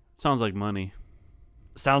 Sounds like money.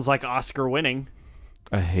 Sounds like Oscar-winning.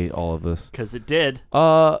 I hate all of this. Because it did.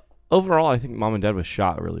 Overall, I think Mom and Dad was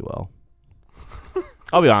shot really well.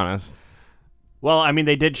 I'll be honest. Well, I mean,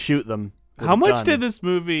 they did shoot them. How much did this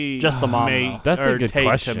movie just the mom make? That's a good take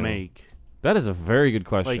question. To make? That is a very good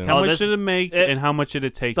question. Like, how much did it make, and how much did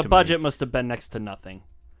it take to The budget make? must have been next to nothing.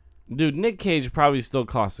 Dude, Nic Cage probably still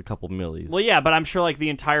costs a couple millies. Well, yeah, but I'm sure the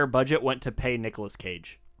entire budget went to pay Nicolas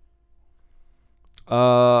Cage.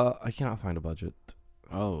 I cannot find a budget.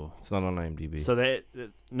 Oh. It's not on IMDb. So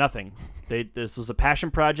nothing. This was a passion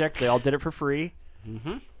project. They all did it for free.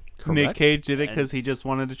 Mm-hmm. Nic Cage did it because he just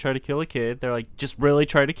wanted to try to kill a kid. They're like, just really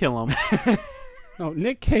try to kill him. No,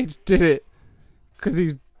 Nic Cage did it because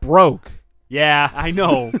he's broke. Yeah, I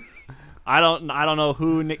know. I don't know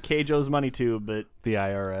who Nic Cage owes money to, but the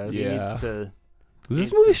IRS. He needs to. Is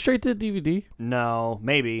this movie straight to DVD? No,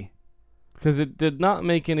 maybe. Because it did not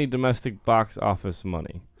make any domestic box office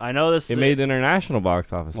money. I know this. It made international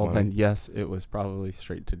box office money. Well, then yes, it was probably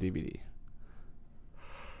straight to DVD.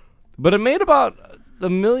 But it made about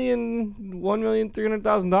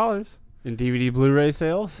 $1,300,000 in DVD Blu-ray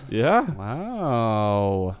sales. Yeah.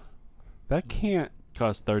 Wow. That can't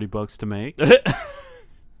cost $30 to make.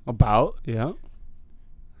 About, yeah.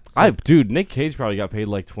 Dude, Nic Cage probably got paid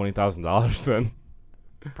like $20,000 then.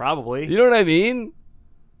 Probably. You know what I mean?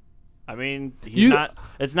 I mean, he's not.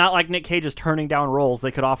 It's not like Nic Cage is turning down roles.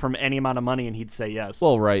 They could offer him any amount of money and he'd say yes.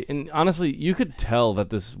 Well, right. And honestly, you could tell that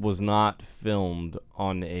this was not filmed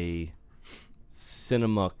on a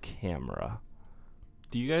cinema camera.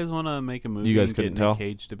 Do you guys want to make a movie? You guys and couldn't get tell? Nic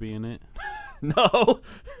Cage to be in it? No,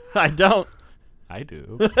 I don't. I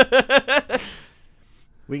do.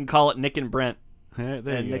 We can call it Nick and Brent. There And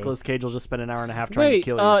you go. Nicolas Cage will just spend an hour and a half trying to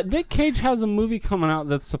kill you. Wait, Nic Cage has a movie coming out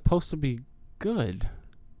that's supposed to be good.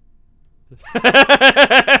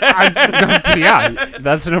 Yeah,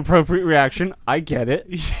 that's an appropriate reaction. I get it.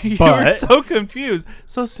 You're But so confused.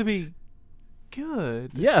 Supposed to be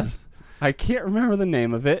good. yes, I can't remember the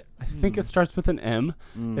name of it. I think it starts with an M.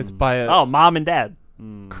 It's by a... Oh, Mom and Dad.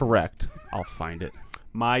 Correct. I'll find it.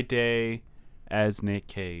 My Day as Nic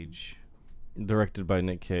Cage. Directed by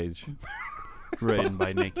Nic Cage. Written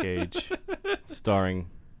by Nic Cage. Starring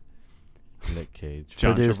Nic Cage.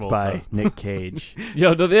 John Produced Travolta. by Nic Cage.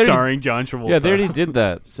 Yo, no, they already, Starring John Travolta. Yeah, they already did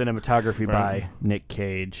that. Cinematography by Nic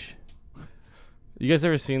Cage. You guys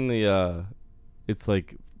ever seen the, it's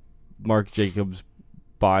like Mark Jacobs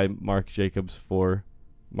by Mark Jacobs for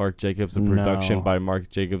Mark Jacobs, a production No. by Mark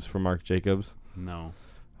Jacobs for Mark Jacobs? No.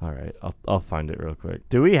 All right, I'll find it real quick.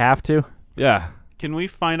 Do we have to? Yeah. Can we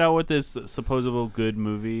find out what this supposable good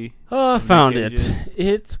movie? I found it.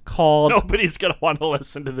 It's called Nobody's going to want to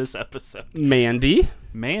listen to this episode. Mandy.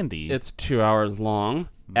 Mandy. It's 2 hours long.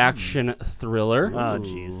 Action thriller. Oh,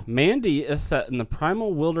 jeez. Mandy is set in the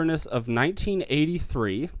primal wilderness of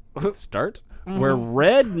 1983. Good start. Where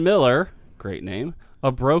Red Miller, great name,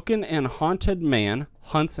 a broken and haunted man,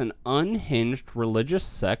 hunts an unhinged religious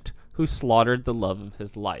sect who slaughtered the love of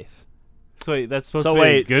his life. So wait, that's supposed to be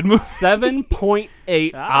a good movie?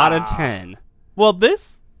 7.8 out of 10. Well,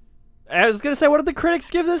 this... I was going to say, what did the critics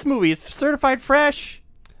give this movie? It's certified fresh.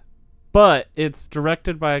 But it's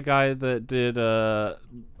directed by a guy that did a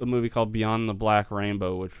movie called Beyond the Black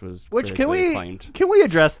Rainbow, which was critically acclaimed. Can we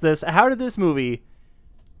address this? How did this movie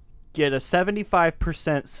get a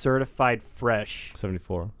 75% certified fresh,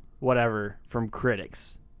 74, whatever, from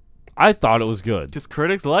critics? I thought it was good. Because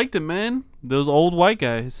critics liked it, man. Those old white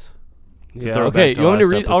guys. Yeah. Okay, you want me to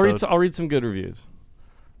read? I'll read some good reviews.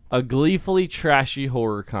 A gleefully trashy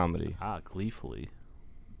horror comedy. Gleefully.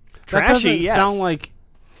 That Trashy, doesn't yes. sound like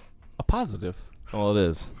a positive. Well, it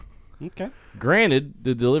is. Okay. Granted,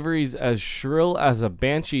 the delivery's as shrill as a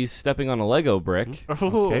banshee stepping on a Lego brick.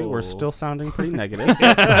 Okay, we're still sounding pretty negative.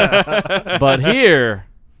 But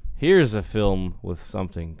here's a film with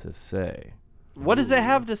something to say. What does it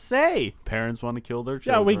have to say? Parents want to kill their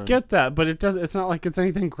Yeah, children. we get that, but it's not like it's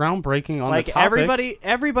anything groundbreaking on Like the topic.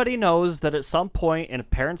 everybody knows that at some point in a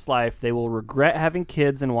parent's life they will regret having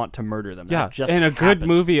kids and want to murder them. Yeah, That just and a good happens.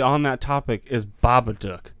 movie on that topic is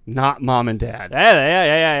Babadook, not Mom and Dad.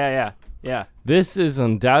 Yeah. This is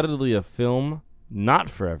undoubtedly a film not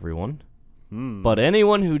for everyone, but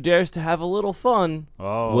anyone who dares to have a little fun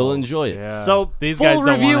will enjoy it. Yeah. So these full guys don't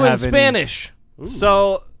review wanna in have any- Spanish.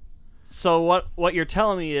 So what you're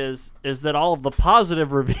telling me is that all of the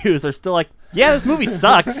positive reviews are still like, yeah, this movie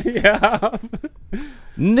sucks. Yeah.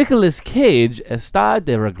 Nicolas Cage está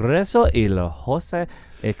de regreso y lo hace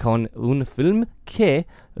con un film que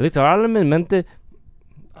literalmente...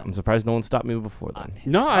 I'm surprised no one stopped me before then.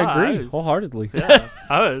 No, I agree I was- wholeheartedly. Yeah,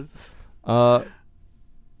 I was.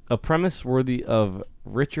 A premise worthy of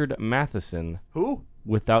Richard Matheson. Who?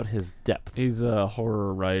 Without his depth. He's a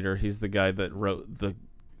horror writer. He's the guy that wrote the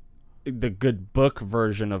good book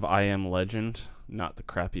version of I Am Legend, not the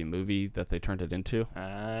crappy movie that they turned it into.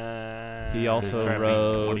 He also Crappy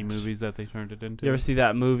wrote 20 movies that they turned it into. You ever see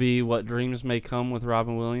that movie What Dreams May Come with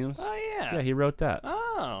Robin Williams? Oh yeah. Yeah, he wrote that.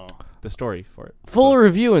 Oh. The story for it. Full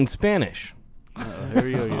review in Spanish. Here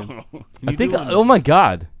we go again. I think, oh my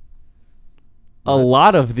God. A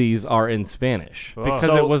lot of these are in Spanish.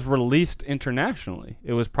 Because it was released internationally.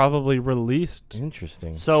 It was probably released.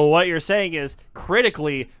 Interesting. So what you're saying is,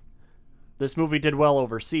 critically, this movie did well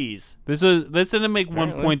overseas. This didn't make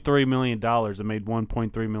Apparently. $1.3 million. It made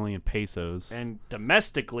 1.3 million pesos. And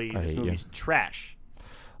domestically, I this hate you. movie's trash.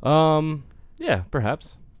 Yeah,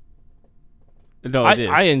 perhaps. No, it is.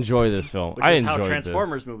 I enjoy this film. Which I is enjoy how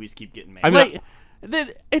Transformers movies keep getting made. I mean,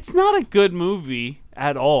 it's not a good movie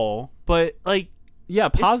at all, but like, yeah,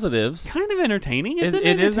 positives. It's kind of entertaining. It's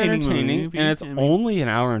it is entertaining, and it's only an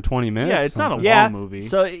hour and 20 minutes. Yeah, it's not a long movie.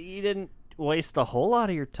 So you didn't waste a whole lot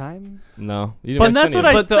of your time. No, you but didn't that's what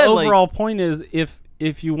I But said. The overall point is,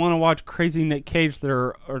 if you want to watch crazy Nic Cage,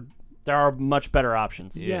 there are much better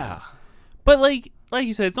options. Yeah. But like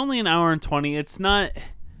you said, it's only an hour and 20. It's not.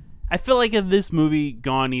 I feel like if this movie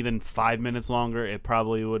gone even 5 minutes longer, it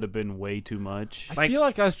probably would have been way too much. I feel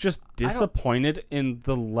like I was just disappointed in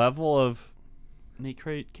the level of Nic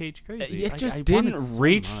Cage crazy. It just I didn't wanted so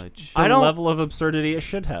reach much. the level of absurdity it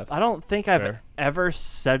should have. I don't think I've ever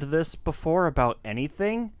said this before about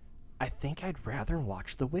anything. I think I'd rather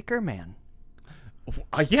watch The Wicker Man.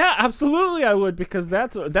 Yeah, absolutely I would, because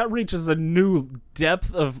that reaches a new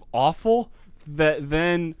depth of awful that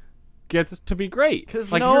then gets to be great.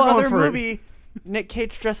 Because like, no you're going other for movie, Nic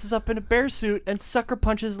Cage dresses up in a bear suit and sucker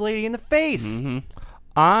punches a lady in the face. Mm-hmm.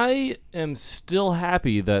 I am still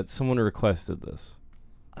happy that someone requested this,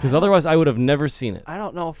 because otherwise I would have never seen it. I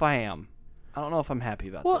don't know if I am. I don't know if I'm happy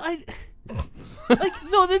about this.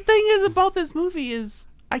 No, the thing is about this movie is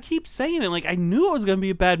I keep saying it. Like, I knew it was going to be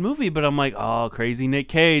a bad movie, but I'm like, oh, crazy Nic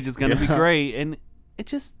Cage is going to be great. And it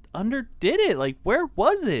just underdid it. Like, where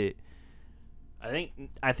was it?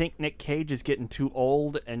 I think Nic Cage is getting too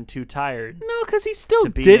old and too tired. No, because he still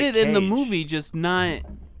be did Nic it in the Cage. movie, just not.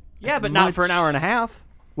 Yeah, but not for an hour and a half,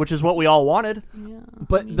 which is what we all wanted. Yeah,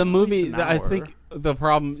 But the movie, an I hour. think the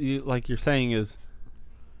problem, like you're saying, is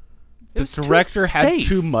It the was too director had safe.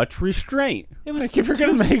 too much restraint. It was like, if you're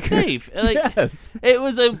gonna too make safe. Like, yes, it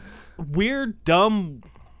was a weird, dumb,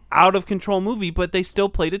 out of control movie, but they still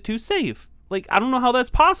played it too safe. Like, I don't know how that's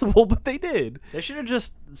possible, but they did. They should have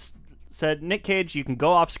just said, Nic Cage, you can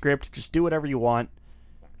go off script, just do whatever you want.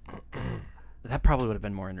 That probably would have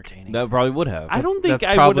been more entertaining. That probably would have. I don't think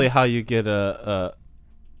that's I probably would've- how you get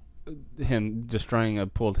him destroying a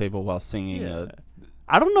pool table while singing.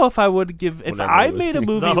 I don't know if I would give if Whatever I it was. made a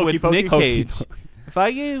movie The Hokey with Pokey? Nic Hokey Cage.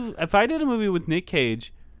 Pokey. If I did a movie with Nic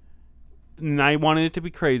Cage, and I wanted it to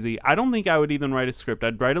be crazy, I don't think I would even write a script.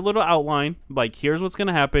 I'd write a little outline, like, here's what's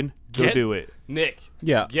gonna happen. Go do it. Nick.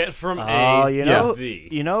 Yeah. Get from Oh, A you to know, Z.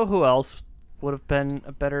 you know who else would have been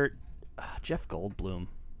a better Jeff Goldblum.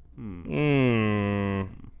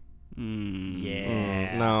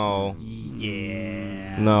 Yeah. No.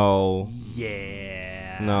 Yeah. No.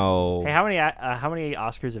 Yeah. No. Hey, how many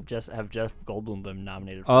Oscars have Jeff Goldblum been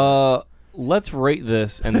nominated for? Let's rate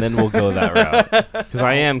this and then we'll go that route, because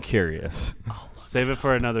I am curious. Save it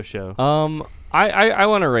for another show. I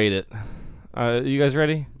want to rate it. You guys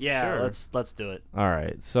ready? Yeah, sure. let's do it. All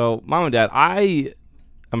right. So, Mom and Dad,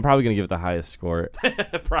 I'm probably gonna give it the highest score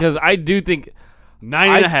because I do think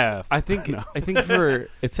 9.5. I think for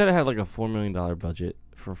it said it had like a $4 million budget.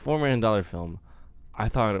 For a $4 million film, I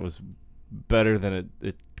thought it was better than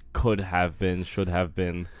it could have been, should have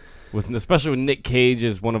been, especially with Nic Cage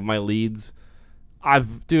as one of my leads.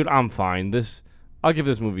 I'm fine. I'll give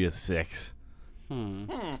this movie a 6.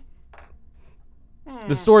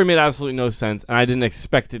 The story made absolutely no sense, and I didn't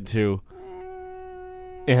expect it to,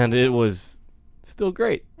 and it was still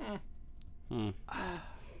great.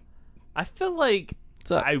 I feel like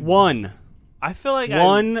One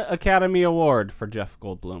Academy Award for Jeff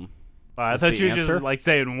Goldblum. I Is thought the you were answer? just like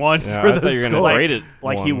saying one Yeah, for I the thought you were gonna score. rate it.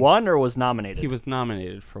 Like he won or was nominated? He was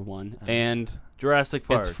nominated for one, and Jurassic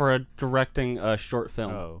Park. it's for directing a short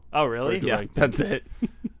film. Oh, really? For Yeah, directing. that's it.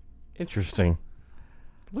 Interesting.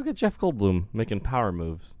 Look at Jeff Goldblum making power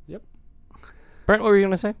moves. Yep. Brent, what were you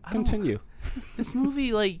gonna say? Continue. This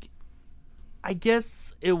movie, like, I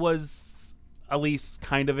guess it was at least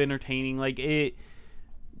kind of entertaining. Like, it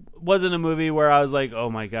wasn't a movie where I was like, oh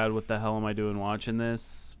my god, what the hell am I doing watching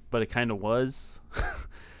this? But it kind of was.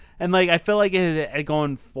 And, like, I feel like it had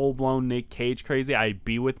gone full-blown Nic Cage crazy. I'd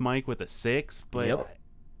be with Mike with a 6, but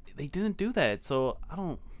they didn't do that. So,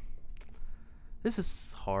 this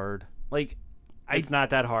is hard. Like, It's not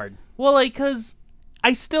that hard. well, like, because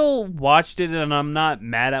I still watched it, and I'm not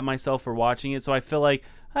mad at myself for watching it, so I feel like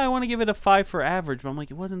I want to give it a 5 for average, but I'm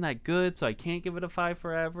like, it wasn't that good, so I can't give it a 5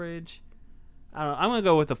 for average. I don't know. I'm going to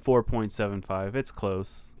go with a 4.75. It's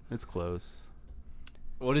close. It's close.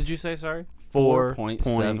 What did you say? Sorry.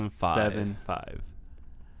 4.75.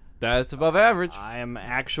 That's above average. I am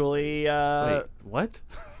actually Wait, what?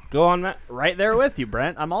 Go on, Matt. right there with you,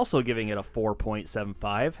 Brent. I'm also giving it a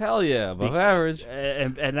 4.75. Hell yeah, above average.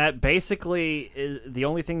 And that basically is the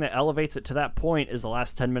only thing that elevates it to that point is the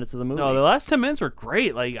last 10 minutes of the movie. No, the last 10 minutes were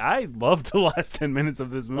great. Like, I loved the last 10 minutes of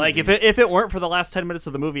this movie. Like if it weren't for the last 10 minutes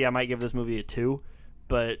of the movie, I might give this movie a 2,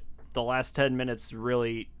 but the last 10 minutes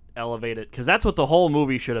really elevate it, because that's what the whole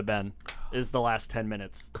movie should have been, is the last 10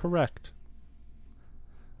 minutes. Correct.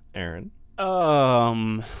 Aaron?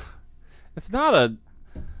 It's not a...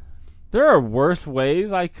 There are worse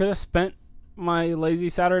ways I could have spent my lazy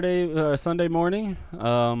Sunday morning. There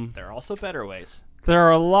are also better ways. There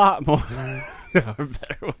are a lot more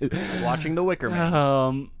better ways. Watching The Wicker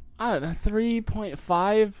Man. I don't know,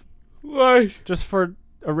 3.5. Why? Just for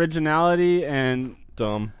originality and...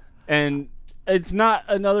 Dumb. And it's not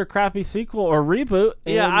another crappy sequel or reboot.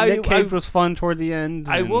 Yeah, Nic Cage was fun toward the end.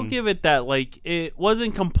 I will give it that. Like, it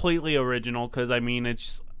wasn't completely original, because, I mean,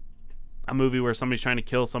 it's a movie where somebody's trying to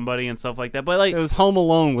kill somebody and stuff like that. But, like... It was Home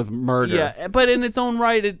Alone with murder. Yeah, but in its own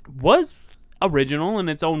right, it was original in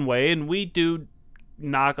its own way, and we do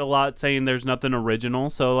knock a lot saying there's nothing original,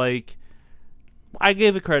 so like I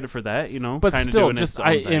gave it credit for that, you know. But still, just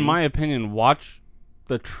in my opinion, watch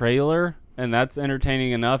the trailer and that's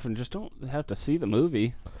entertaining enough, and just don't have to see the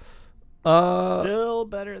movie. Still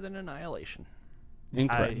better than Annihilation.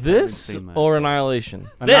 Incorrect. This or Annihilation?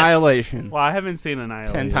 Annihilation. Well, I haven't seen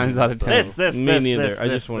Annihilation. 10 times out of 10. Me neither. I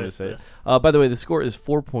just wanted to say it. By the way, the score is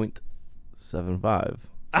 4.75.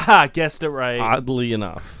 Ah, guessed it right. Oddly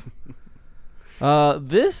enough.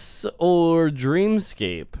 This or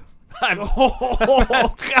Dreamscape?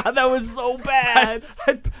 Oh God, that was so bad.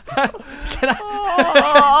 Can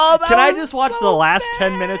I just watch the last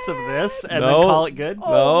 10 minutes of this and then call it good?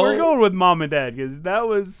 No, we're going with Mom and Dad because that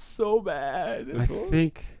was so bad. I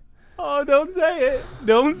think. Oh, don't say it.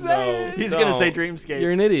 Don't say it. He's gonna say Dreamscape.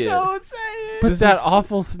 You're an idiot. Don't say it. But that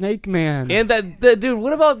awful Snake Man. And that dude.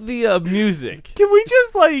 What about the music? Can we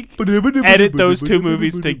just like edit those two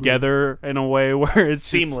movies together in a way where it's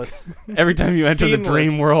seamless? Every time you enter the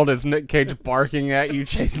dream world, it's Nic Cage barking at you,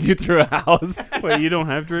 chasing you through a house. Wait, you don't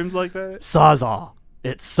have dreams like that? Sawzall.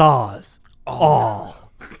 It saws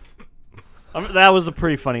all. That was a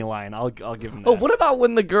pretty funny line. I'll give him that. Oh, what about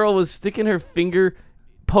when the girl was sticking her finger,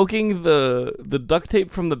 poking the duct tape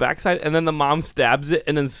from the backside, and then the mom stabs it,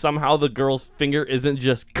 and then somehow the girl's finger isn't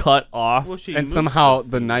just cut off, and somehow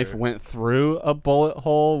the knife went through a bullet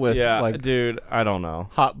hole with dude, I don't know,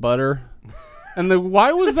 hot butter. And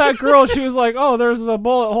why was that girl? She was like, "Oh, there's a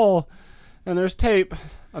bullet hole, and there's tape.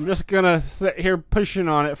 I'm just gonna sit here pushing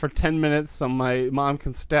on it for 10 minutes so my mom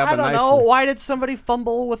can stab a knife." I don't know. Why did somebody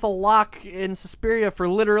fumble with a lock in Suspiria for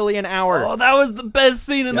literally an hour? Oh, that was the best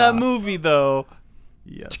scene in that movie, though.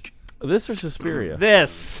 Yes. This or Suspiria?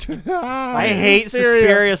 This. I hate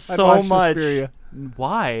Suspiria so much. Suspiria.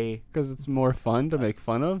 Why? Because it's more fun to make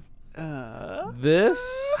fun of. This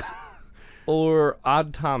or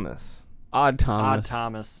Odd Thomas? Odd Thomas. Odd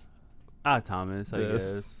Thomas. Odd Thomas, I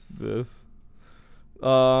guess. This.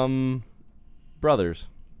 Brothers.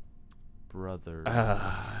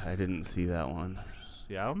 I didn't see that one.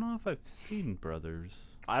 Yeah, I don't know if I've seen Brothers.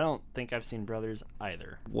 I don't think I've seen Brothers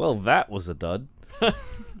either. Well, that was a dud.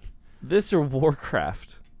 This or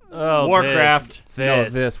Warcraft? Oh, Warcraft.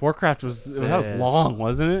 This. Warcraft was long,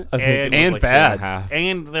 wasn't it? I think and like bad.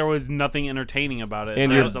 And there was nothing entertaining about it.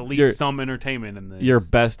 And there was at least some entertainment in this. Your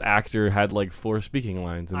best actor had like 4 speaking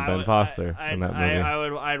lines in Ben Foster in that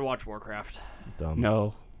movie. I'd watch Warcraft. Dumb.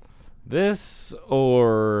 No. This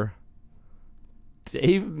or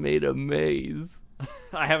Dave Made a Maze?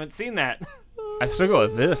 I haven't seen that. I still go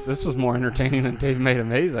with this. This was more entertaining than Dave Made a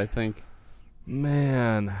Maze, I think.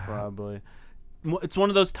 Man. Probably. It's one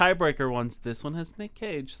of those tiebreaker ones. This one has Nic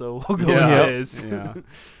Cage, so we'll go with his. Yeah.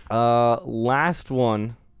 Last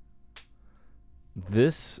one.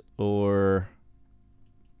 This or...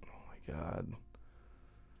 Oh, my God.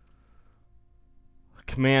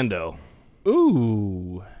 Commando.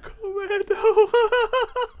 Ooh. Commando.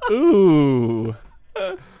 Ooh.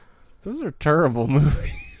 Those are terrible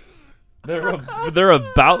movies. They're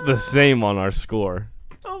about the same on our score.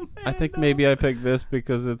 I think maybe I picked this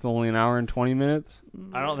because it's only an hour and 20 minutes.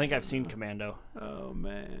 I don't think I've seen Commando. Oh,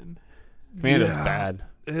 man. Commando's bad.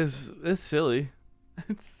 It's silly.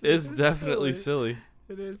 It's definitely silly.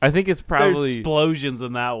 It is. I think it's probably... There's explosions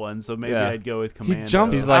in that one, so maybe I'd go with Commando. He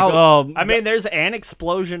jumps He's like, I mean, there's an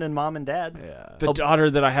explosion in Mom and Dad. Yeah. The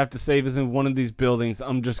daughter that I have to save is in one of these buildings.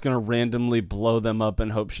 I'm just going to randomly blow them up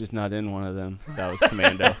and hope she's not in one of them. That was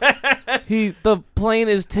Commando. The plane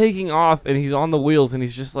is taking off, and he's on the wheels, and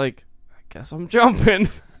he's just like, I guess I'm jumping.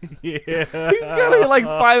 Yeah. He's got to be like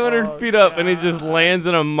 500 feet up, and he just lands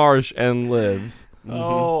in a marsh and lives.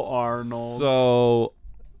 Oh, Arnold. So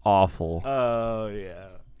awful. Oh, yeah.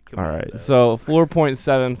 All right, so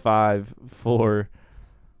 4.75 for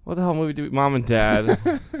what the hell movie do we? Mom and Dad,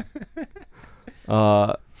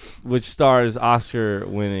 which stars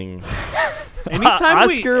Oscar-winning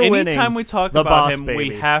Anytime we talk The about Boss him, Baby.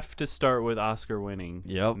 we have to start with Oscar-winning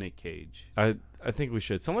Yep. Nic Cage. I think we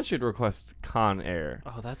should. Someone should request Con Air.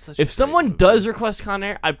 Oh, that's such. If someone does request Con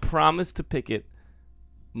Air, I promise to pick it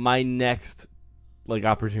my next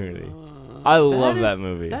opportunity. I love that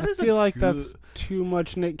movie. I feel like that's too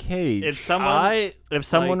much Nic Cage. If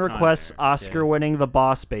someone requests Oscar-winning The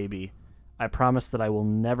Boss Baby, I promise that I will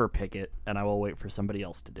never pick it, and I will wait for somebody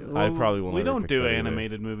else to do it. I probably won't. We ever don't pick do that either.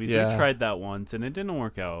 animated movies. Yeah. We tried that once, and it didn't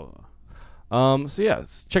work out. So yeah,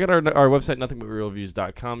 check out our website,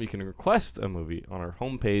 nothingbutreviews.com. You can request a movie on our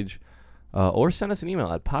homepage, or send us an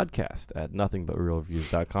email at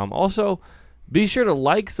podcast@nothingbutreviews.com. Also, be sure to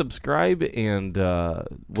like, subscribe, and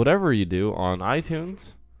whatever you do on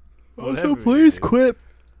iTunes. Also, please quit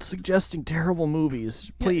suggesting terrible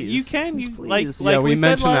movies. Please. You can. Please. Like we we said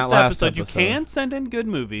mentioned that last episode, episode. you can send in good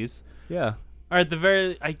movies. Yeah. Or at the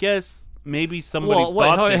very, I guess maybe somebody Well,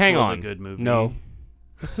 thought this hang was on. a good movie. No.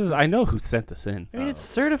 I know who sent this in. I mean, it's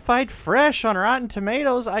certified fresh on Rotten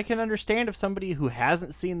Tomatoes. I can understand if somebody who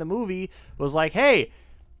hasn't seen the movie was like, hey,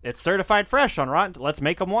 it's certified fresh on Rotten. Let's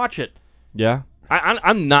make them watch it. Yeah,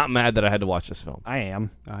 I'm not mad that I had to watch this film. I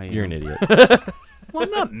am. You're an idiot. Well,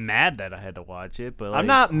 I'm not mad that I had to watch it, but I'm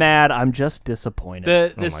not mad. I'm just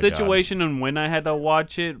disappointed. The situation and when I had to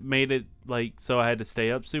watch it made it so I had to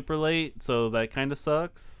stay up super late. So that kind of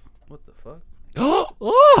sucks. What the fuck?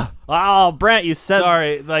 Oh, Brent, you said.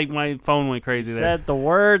 Sorry, my phone went crazy. Said the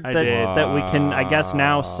word that we can, I guess,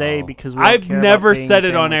 now say because we don't I've care never about being said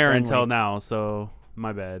it on family air friendly. until now, so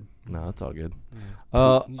my bad. No, it's all good.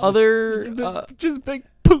 Just big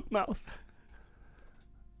poop mouth.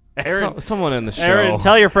 Aaron, someone in the show. Aaron,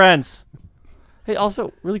 tell your friends. Hey,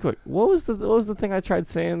 also, really quick, what was the thing I tried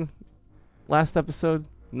saying last episode?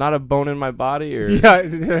 Not a bone in my body, or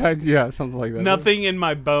Yeah, something like that. Nothing in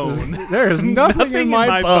my bone. There is nothing in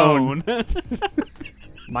my bone.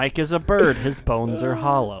 Mike is a bird. His bones are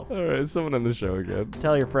hollow. All right, someone in the show again.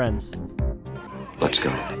 Tell your friends. Let's go.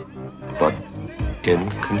 But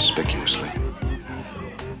inconspicuously.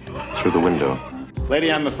 Through the window.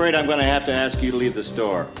 Lady, I'm afraid I'm going to have to ask you to leave the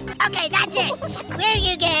store. Okay, that's it. Screw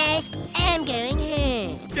you guys. I'm going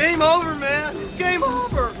home. Game over, man. It's game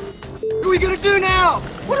over. What are we gonna do now?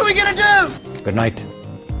 What are we gonna do? Good night,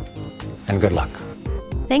 and good luck.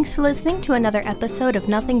 Thanks for listening to another episode of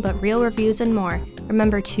Nothing But Real Reviews and More.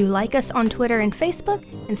 Remember to like us on Twitter and Facebook,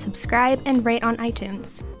 and subscribe and rate on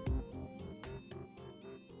iTunes.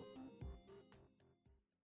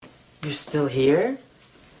 You're still here?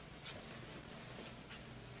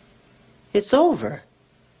 It's over.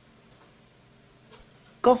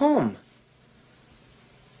 Go home.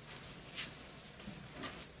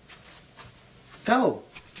 Go.